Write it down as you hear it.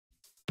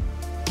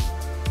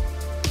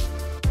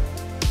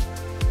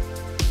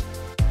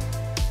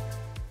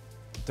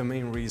The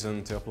main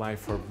reason to apply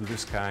for Blue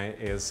Sky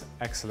is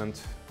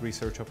excellent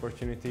research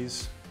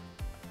opportunities,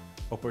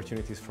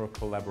 opportunities for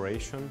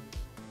collaboration,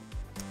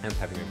 and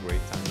having a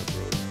great time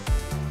abroad.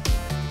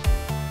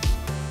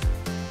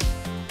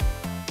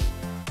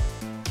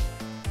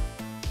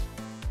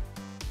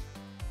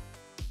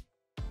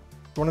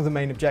 One of the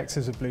main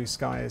objectives of Blue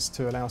Sky is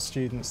to allow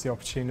students the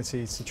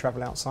opportunity to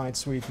travel outside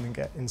Sweden and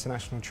get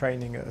international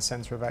training at a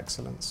centre of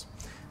excellence.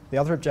 The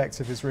other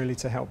objective is really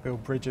to help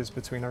build bridges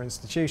between our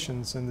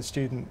institutions, and the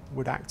student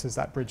would act as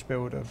that bridge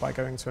builder by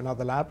going to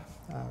another lab,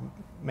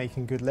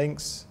 making good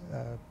links,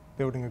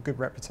 building a good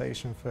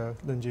reputation for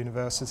Lund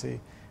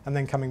University, and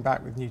then coming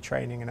back with new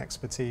training and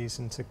expertise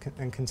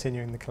and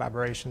continuing the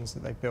collaborations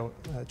that they've built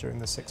during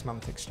the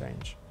 6-month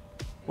exchange.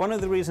 One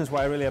of the reasons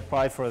why I really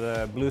applied for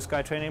the Blue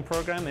Sky training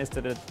program is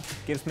that it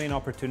gives me an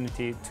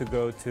opportunity to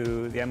go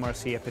to the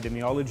MRC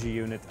epidemiology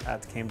unit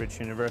at Cambridge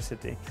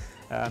University.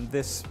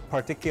 This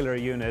particular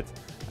unit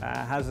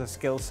has a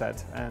skill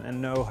set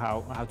and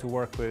know-how how to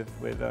work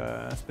with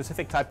a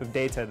specific type of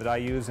data that I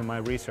use in my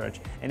research,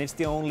 and it's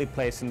the only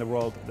place in the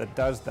world that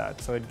does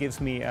that. So it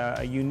gives me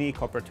a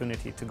unique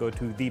opportunity to go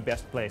to the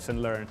best place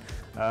and learn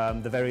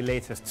the very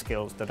latest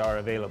skills that are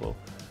available.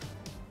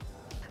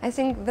 I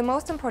think the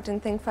most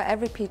important thing for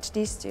every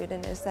PhD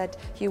student is that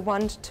you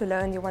want to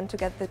learn, you want to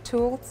get the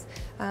tools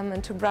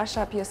and to brush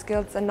up your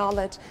skills and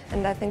knowledge,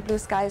 and I think Blue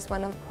Sky is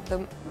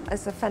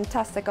is a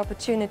fantastic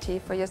opportunity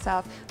for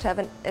yourself to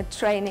have a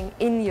training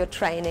in your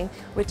training,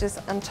 which is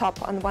on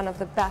top on one of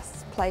the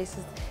best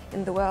places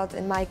in the world,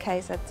 in my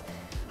case at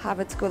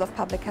Harvard School of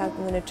Public Health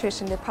in the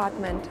Nutrition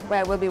Department,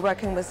 where we'll be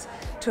working with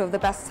two of the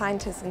best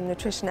scientists in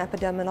nutrition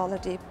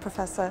epidemiology,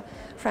 Professor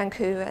Frank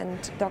Hu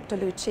and Dr.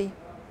 Lucci.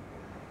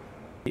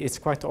 It's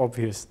quite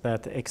obvious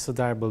that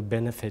ExoDir will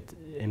benefit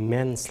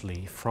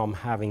immensely from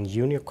having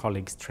junior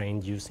colleagues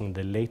trained using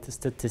the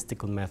latest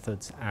statistical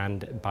methods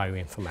and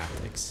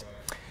bioinformatics.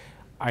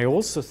 I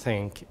also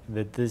think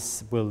that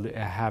this will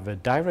have a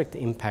direct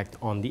impact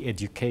on the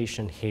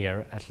education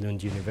here at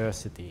Lund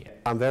University.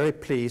 I'm very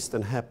pleased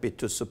and happy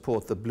to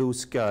support the Blue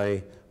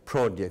Sky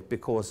project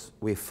because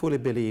we fully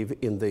believe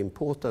in the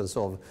importance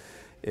of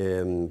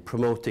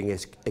promoting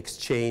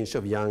exchange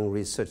of young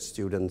research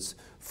students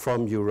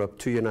from Europe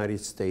to United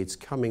States,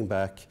 coming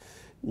back,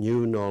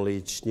 new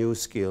knowledge, new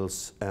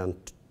skills, and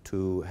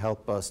to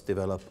help us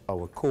develop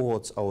our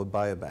cohorts, our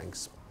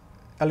biobanks.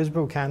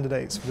 Eligible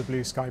candidates for the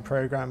Blue Sky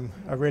programme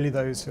are really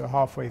those who are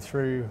halfway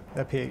through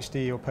their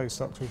PhD or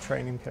postdoctoral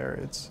training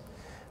periods.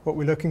 What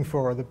we're looking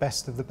for are the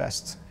best of the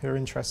best who are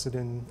interested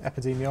in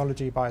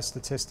epidemiology,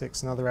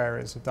 biostatistics and other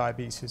areas of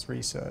diabetes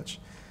research.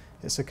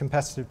 It's a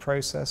competitive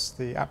process.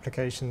 The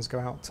applications go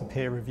out to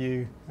peer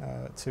review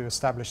to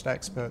established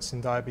experts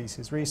in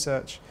diabetes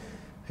research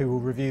who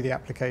will review the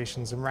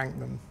applications and rank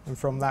them. And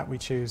from that we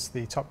choose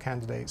the top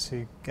candidates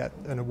who get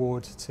an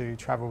award to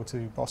travel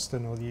to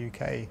Boston or the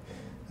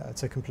UK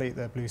to complete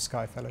their Blue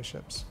Sky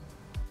fellowships.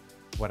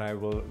 What I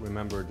will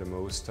remember the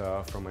most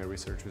from my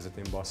research visit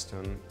in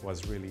Boston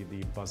was really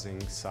the buzzing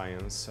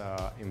science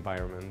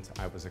environment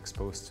I was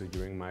exposed to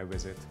during my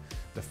visit.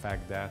 The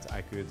fact that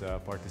I could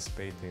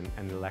participate in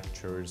any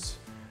lectures,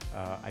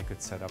 I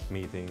could set up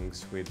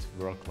meetings with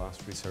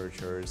world-class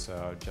researchers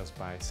just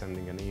by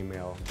sending an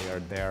email. They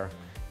are there.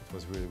 It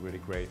was really, really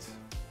great.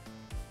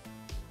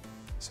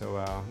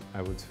 So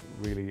I would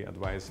really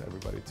advise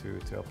everybody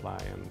to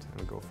apply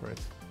and go for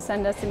it.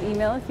 Send us an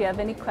email if you have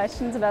any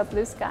questions about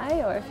Blue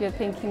Sky, or if you're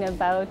thinking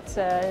about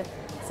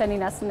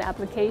sending us an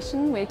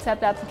application. We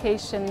accept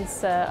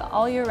applications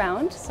all year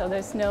round, so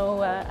there's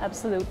no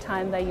absolute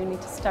time that you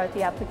need to start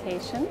the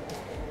application.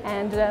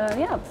 And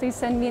yeah, please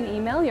send me an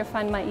email. You'll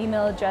find my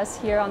email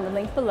address here on the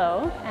link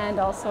below, and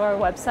also our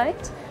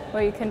website,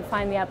 where you can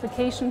find the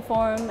application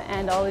form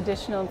and all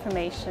additional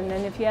information.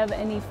 And if you have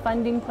any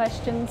funding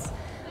questions,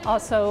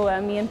 also,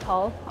 me and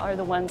Paul are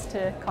the ones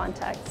to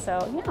contact.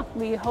 So yeah,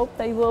 we hope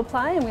that you will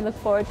apply, and we look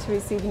forward to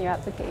receiving your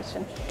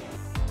application.